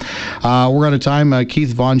anyway, we're out of time.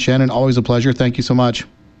 Keith Von Shannon, always a pleasure. Thank you so much.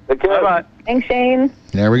 Bye-bye. Thanks, Shane.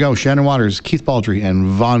 There we go. Shannon Waters, Keith Baldry, and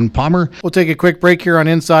Vaughn Palmer. We'll take a quick break here on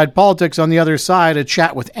Inside Politics. On the other side, a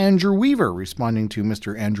chat with Andrew Weaver, responding to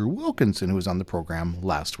Mr. Andrew Wilkinson, who was on the program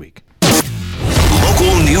last week.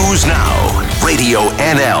 Local news now. Radio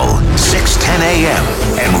NL, 610 AM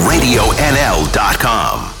and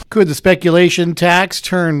RadioNL.com. Could the speculation tax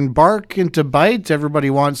turn bark into bite? Everybody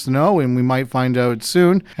wants to know, and we might find out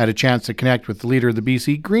soon. Had a chance to connect with the leader of the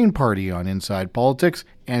BC Green Party on Inside Politics,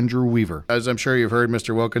 Andrew Weaver. As I'm sure you've heard,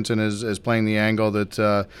 Mr. Wilkinson is playing the angle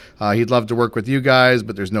that he'd love to work with you guys,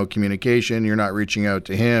 but there's no communication. You're not reaching out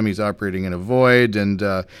to him. He's operating in a void, and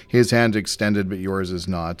his hand extended, but yours is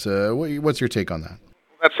not. What's your take on that?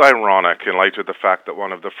 That's ironic in light of the fact that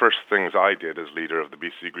one of the first things I did as leader of the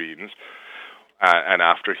BC Greens, and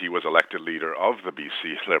after he was elected leader of the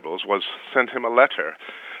BC Liberals, was send him a letter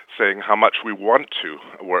saying how much we want to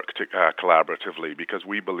work collaboratively, because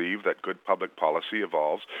we believe that good public policy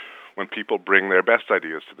evolves when people bring their best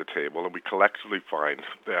ideas to the table and we collectively find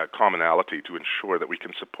the commonality to ensure that we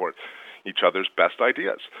can support each other's best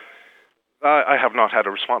ideas. I have not had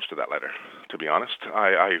a response to that letter, to be honest.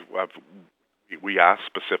 We asked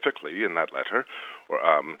specifically in that letter,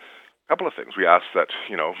 couple of things. We asked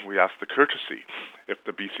the courtesy. If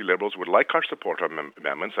the BC Liberals would like our support on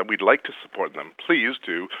amendments, and we'd like to support them, please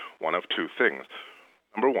do one of two things.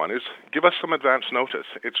 Number one is give us some advance notice.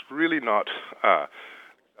 It's really not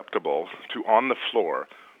acceptable to, on the floor,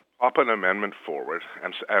 pop an amendment forward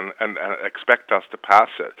and expect us to pass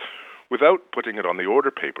it without putting it on the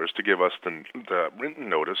order papers to give us the written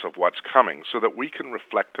notice of what's coming so that we can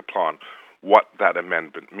reflect upon what that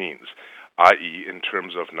amendment means, i.e., in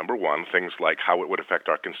terms of, number one, things like how it would affect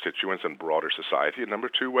our constituents and broader society, and number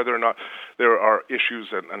two, whether or not there are issues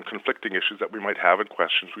and conflicting issues that we might have and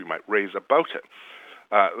questions we might raise about it.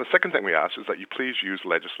 The second thing we ask is that you please use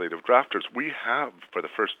legislative drafters. We have, for the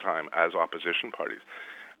first time as opposition parties,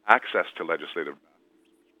 access to legislative drafters.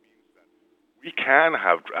 We can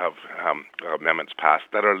have amendments passed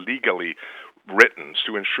that are legally written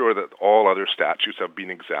to ensure that all other statutes have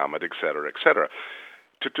been examined, et cetera, et cetera.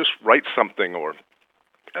 To just write something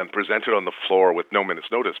and present it on the floor with no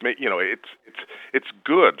minute's notice, it's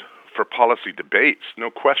good for policy debates.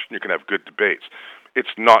 No question you can have good debates.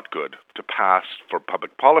 It's not good to pass for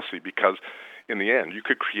public policy because, in the end, you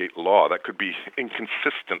could create law that could be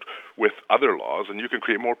inconsistent with other laws, and you can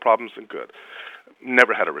create more problems than good.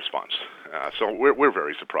 Never had a response. So we're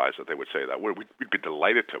very surprised that they would say that. We'd be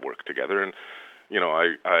delighted to work together, and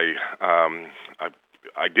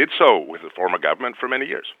I did so with the former government for many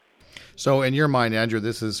years. So, in your mind, Andrew,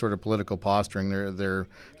 this is sort of political posturing. They're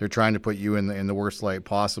trying to put you in the worst light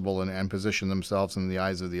possible and position themselves in the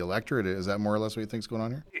eyes of the electorate. Is that more or less what you think is going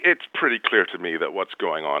on here? It's pretty clear to me that what's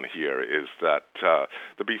going on here is that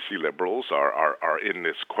the BC Liberals are in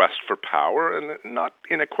this quest for power and not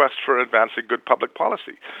in a quest for advancing good public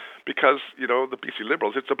policy. Because, the BC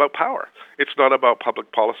Liberals, it's about power. It's not about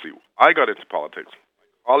public policy. I got into politics.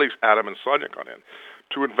 My colleagues Adam and Sonia got in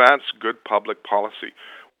to advance good public policy.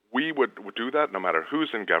 We would do that no matter who's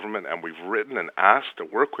in government, and we've written and asked to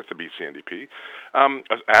work with the BC NDP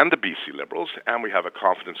and the BC Liberals, and we have a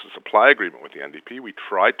confidence and supply agreement with the NDP. We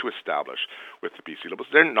tried to establish with the BC Liberals.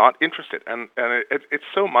 They're not interested, and it's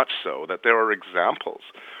so much so that there are examples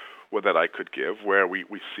that I could give where we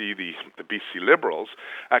see the BC Liberals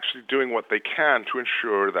actually doing what they can to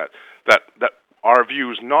ensure that our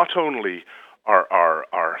views not only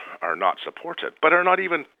are not supported, but are not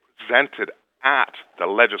even presented at the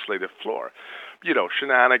legislative floor.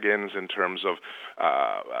 Shenanigans in terms of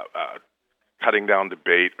cutting down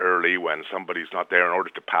debate early when somebody's not there in order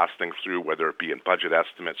to pass things through, whether it be in budget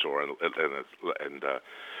estimates or in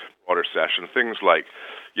water session, things like,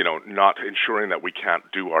 not ensuring that we can't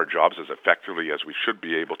do our jobs as effectively as we should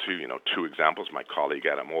be able to. Two examples. My colleague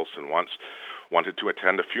Adam Olson once wanted to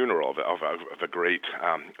attend a funeral of a great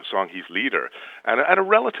Songhees leader and a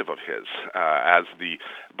relative of his,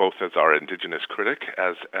 both as our Indigenous critic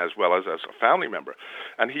as well as a family member.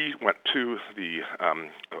 And he went to the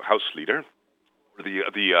House Leader,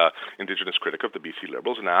 the Indigenous critic of the BC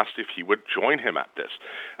Liberals, and asked if he would join him at this.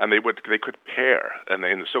 And they could pair, and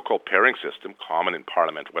in the so-called pairing system, common in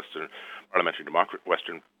Western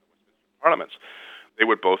parliaments, they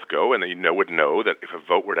would both go, and they would know that if a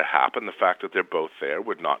vote were to happen, the fact that they're both there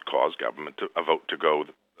would not cause a vote to go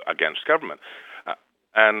against government.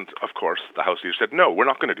 And of course, the House Leader said, "No, we're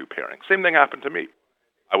not going to do pairing." Same thing happened to me.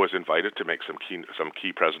 I was invited to make some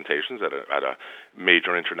key presentations at a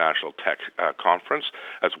major international tech conference,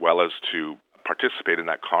 as well as to participate in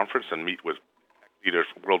that conference and meet with leaders,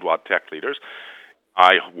 worldwide tech leaders.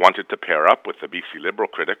 I wanted to pair up with the BC Liberal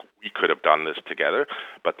critic. We could have done this together,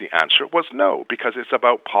 but the answer was no, because it's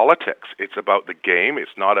about politics. It's about the game.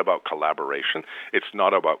 It's not about collaboration. It's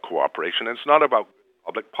not about cooperation. It's not about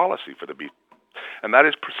public policy for the BC. And that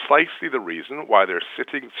is precisely the reason why they're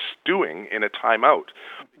stewing in a timeout,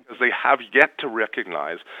 because they have yet to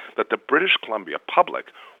recognize that the British Columbia public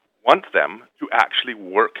want them to actually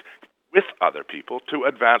work with other people to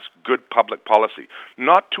advance good public policy,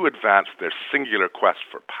 not to advance their singular quest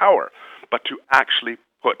for power, but to actually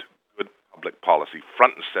put good public policy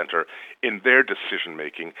front and center in their decision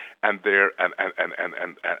making and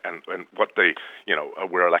what they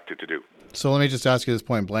were elected to do. So let me just ask you this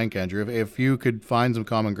point blank, Andrew. If you could find some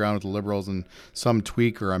common ground with the Liberals and some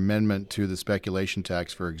tweak or amendment to the speculation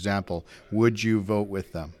tax, for example, would you vote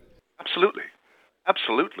with them? Absolutely.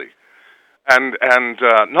 And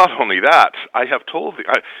not only that, I have told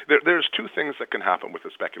there's two things that can happen with the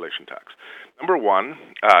speculation tax. Number one,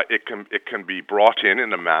 it can be brought in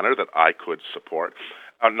a manner that I could support.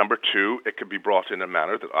 Number two, it could be brought in a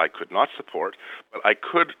manner that I could not support, but I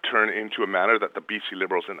could turn into a manner that the BC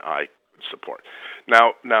Liberals and I could support.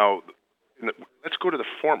 Now, let's go to the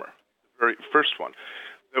former, the very first one.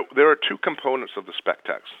 There are two components of the spec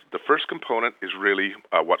tax. The first component is really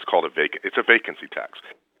what's called it's a vacancy tax,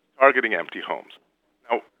 targeting empty homes.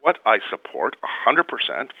 Now, what I support 100%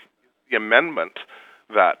 is the amendment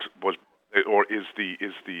that was, or is the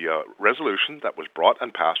resolution that was brought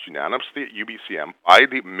and passed unanimously at UBCM by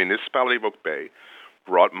the municipality of Oak Bay,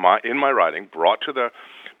 brought to the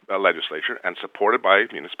legislature and supported by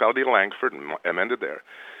municipality of Langford and amended there,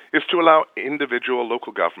 is to allow individual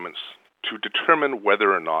local governments to determine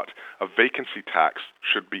whether or not a vacancy tax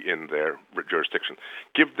should be in their jurisdiction.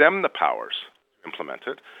 Give them the powers to implement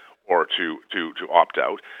it or to opt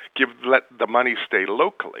out. Let the money stay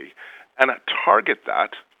locally and target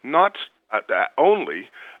that not only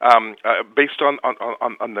based on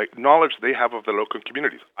the knowledge they have of the local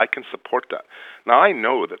communities. I can support that. Now, I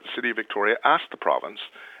know that the City of Victoria asked the province,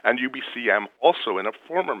 and UBCM also in a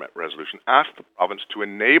former resolution asked the province to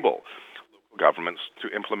enable local governments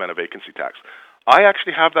to implement a vacancy tax. I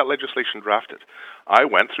actually have that legislation drafted. I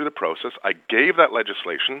went through the process. I gave that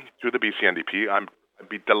legislation to the BC NDP. I'd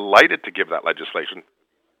be delighted to give that legislation.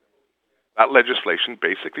 That legislation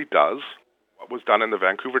basically does what was done in the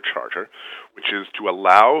Vancouver Charter, which is to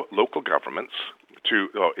allow local governments to,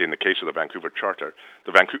 in the case of the Vancouver Charter,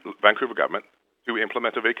 the Vancouver government to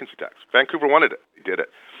implement a vacancy tax. Vancouver wanted it. They did it.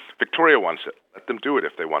 Victoria wants it. Let them do it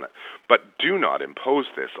if they want it. But do not impose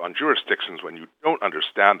this on jurisdictions when you don't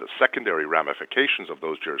understand the secondary ramifications of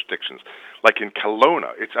those jurisdictions. Like in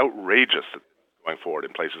Kelowna, it's outrageous that going forward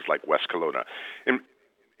in places like West Kelowna. In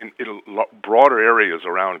broader areas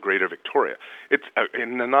around Greater Victoria. It's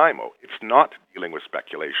in Nanaimo. It's not dealing with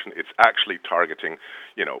speculation. It's actually targeting,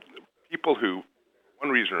 people who, for one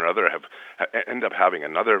reason or another, end up having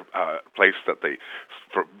another place that they,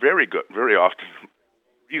 for very often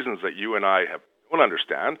reasons that you and I don't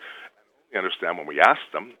understand, and only understand when we ask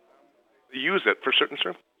them, they use it for certain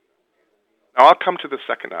circumstances. Now, I'll come to the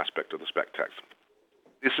second aspect of the spec tax.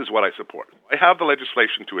 This is what I support. I have the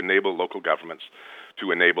legislation to enable local governments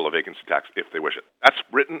to enable a vacancy tax if they wish it. That's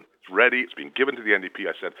written, it's ready, it's been given to the NDP.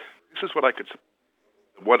 I said, this is what I could support.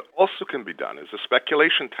 What also can be done is the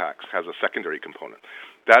speculation tax has a secondary component.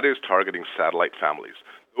 That is targeting satellite families.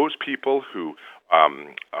 Those people who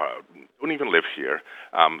don't even live here,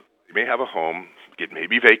 they may have a home, it may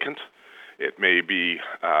be vacant, it may be,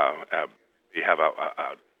 they have a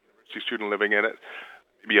university student living in it,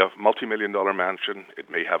 maybe a multi-million-dollar mansion. It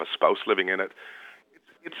may have a spouse living in it.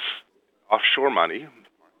 It's offshore money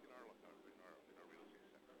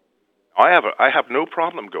I have no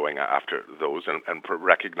problem going after those and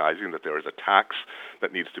recognizing that there is a tax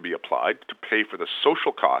that needs to be applied to pay for the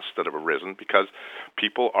social costs that have arisen because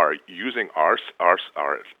people are using our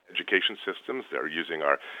education systems, they're using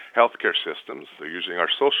our healthcare systems, they're using our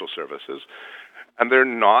social services, and they're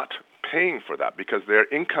not paying for that because their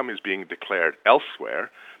income is being declared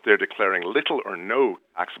elsewhere. They're declaring little or no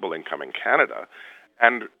taxable income in Canada,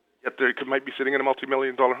 and yet they might be sitting in a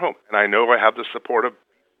multi-million-dollar home. And I know I have the support of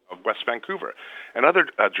West Vancouver and other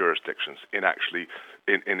jurisdictions in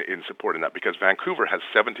supporting that because Vancouver has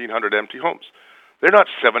 1,700 empty homes. They're not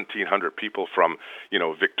 1,700 people from,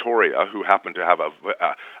 Victoria who happen to have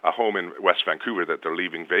a home in West Vancouver that they're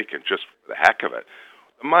leaving vacant just for the heck of it.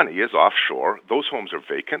 The money is offshore. Those homes are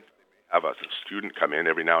vacant. Have a student come in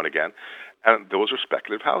every now and again, and those are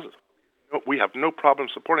speculative houses. We have no problem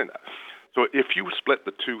supporting that. So if you split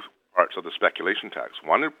the two parts of the speculation tax,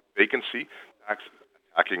 one is vacancy tax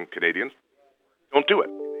attacking Canadians, don't do it.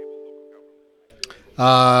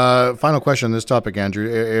 Final question on this topic, Andrew.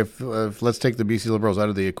 If let's take the BC Liberals out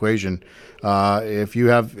of the equation, if you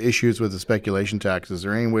have issues with the speculation tax, is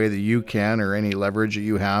there any way that you can or any leverage that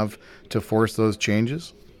you have to force those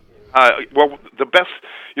changes? Well, the best,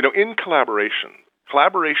 in collaboration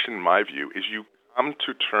in my view is you come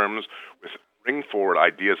to terms with bring forward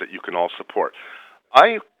ideas that you can all support.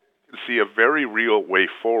 I can see a very real way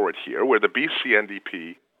forward here where the BC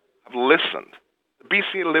NDP have listened. The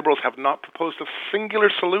BC Liberals have not proposed a singular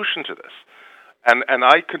solution to this. And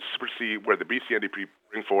I could foresee where the BC NDP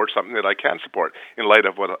bring forward something that I can support in light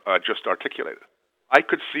of what I just articulated. I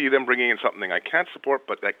could see them bringing in something I can't support,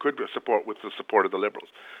 but that could support with the support of the Liberals.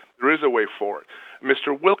 There is a way forward.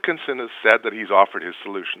 Mr. Wilkinson has said that he's offered his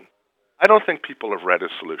solution. I don't think people have read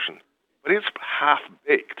his solution, but it's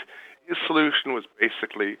half-baked. His solution was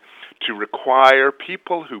basically to require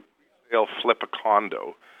people who flip a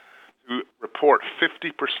condo to report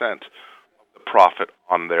 50% of the profit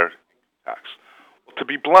on their tax. Well, to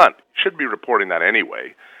be blunt, you should be reporting that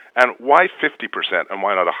anyway. And why 50% and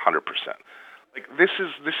why not 100%? Like this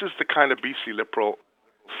is the kind of BC Liberal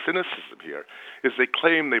cynicism here, is they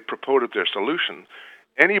claim they proposed their solution.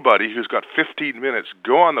 Anybody who's got 15 minutes,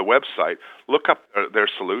 go on the website, look up their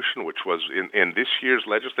solution, which was in this year's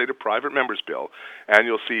Legislative Private Members Bill, and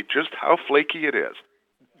you'll see just how flaky it is.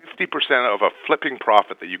 50% of a flipping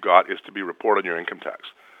profit that you got is to be reported on your income tax.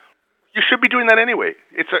 You should be doing that anyway.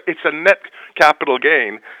 It's a net capital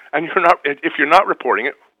gain, and if you're not reporting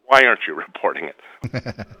it, why aren't you reporting it?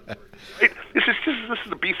 Right? This is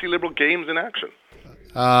the BC Liberal games in action.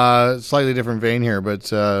 Slightly different vein here,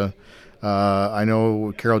 but I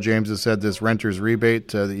know Carol James has said this renter's rebate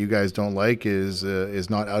that you guys don't like is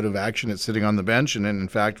not out of action. It's sitting on the bench, and in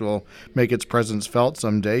fact will make its presence felt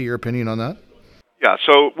someday. Your opinion on that? Yeah,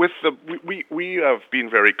 so with we have been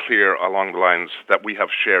very clear along the lines that we have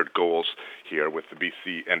shared goals here with the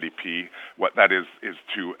BC NDP. What that is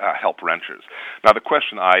to help renters. Now, the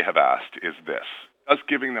question I have asked is this: does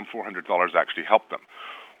giving them $400 actually help them?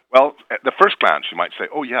 Well, at the first glance, you might say,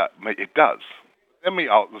 "Oh, yeah, it does." Then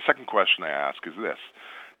the second question I ask is this: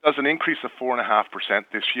 does an increase of 4.5%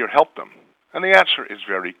 this year help them? And the answer is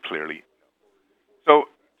very clearly no. So,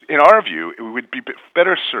 in our view, it would be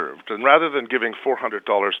better served, and rather than giving $400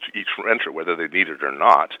 to each renter, whether they need it or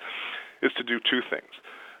not, is to do two things.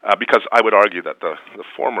 Because I would argue that the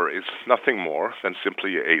former is nothing more than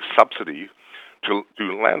simply a subsidy to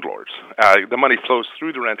landlords. The money flows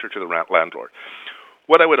through the renter to the landlord.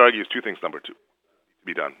 What I would argue is two things, number two, to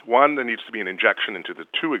be done. One, there needs to be an injection into the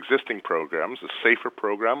two existing programs, the SAFER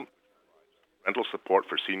program, rental support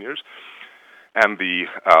for seniors, and the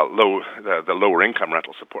lower income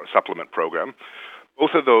rental support supplement program.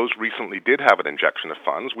 Both of those recently did have an injection of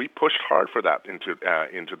funds. We pushed hard for that into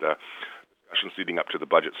the discussions leading up to the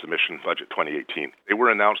budget submission, Budget 2018. They were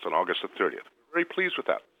announced on August the 30th. We're very pleased with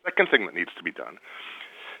that. Second thing that needs to be done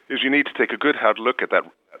is you need to take a good hard look at that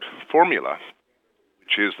formula,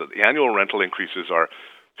 which is that the annual rental increases are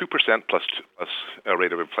 2% plus a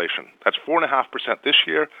rate of inflation. That's 4.5% this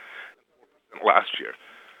year, 4% last year.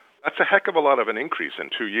 That's a heck of a lot of an increase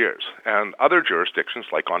in 2 years. And other jurisdictions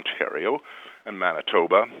like Ontario and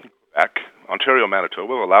Manitoba, Quebec, Ontario and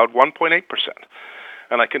Manitoba allowed 1.8%.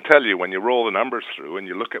 And I can tell you, when you roll the numbers through and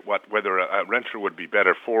you look at whether a renter would be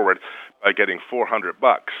better forward by getting $400,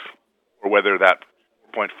 or whether that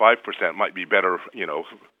 0.5% might be better,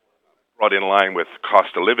 brought in line with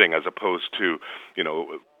cost of living as opposed to,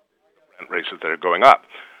 rent rates that are going up,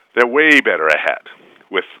 they're way better ahead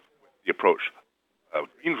with the approach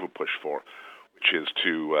Greens will push for, which is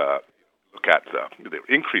to look at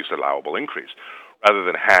the allowable increase, rather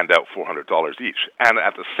than hand out $400 each. And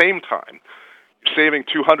at the same time, saving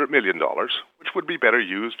 $200 million, which would be better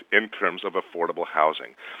used in terms of affordable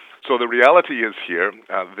housing. So the reality is here,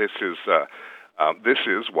 this is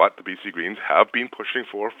what the BC Greens have been pushing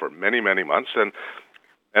for many, many months, and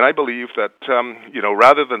I believe that,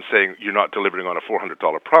 rather than saying you're not delivering on a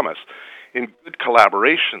 $400 promise, in good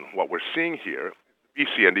collaboration, what we're seeing here, the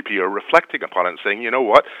BC NDP are reflecting upon it and saying, you know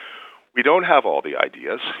what, we don't have all the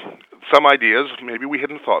ideas. Some ideas maybe we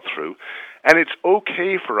hadn't thought through, and it's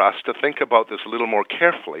okay for us to think about this a little more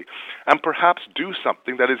carefully and perhaps do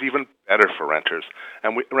something that is even better for renters.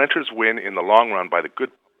 And renters win in the long run by the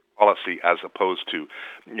good policy as opposed to,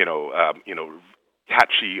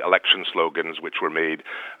 catchy election slogans which were made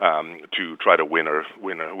to try to win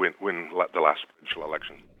the last provincial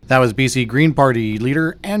election. That was BC Green Party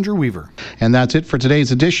leader Andrew Weaver. And that's it for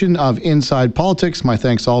today's edition of Inside Politics. My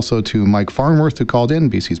thanks also to Mike Farnworth, who called in,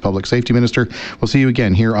 BC's Public Safety Minister. We'll see you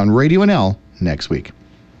again here on Radio NL next week.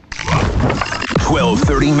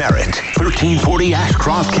 1230 Merritt, 1340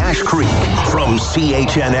 Ashcroft Cache Creek. From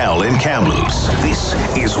CHNL in Kamloops, this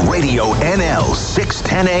is Radio NL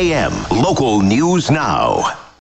 610 AM. Local news now.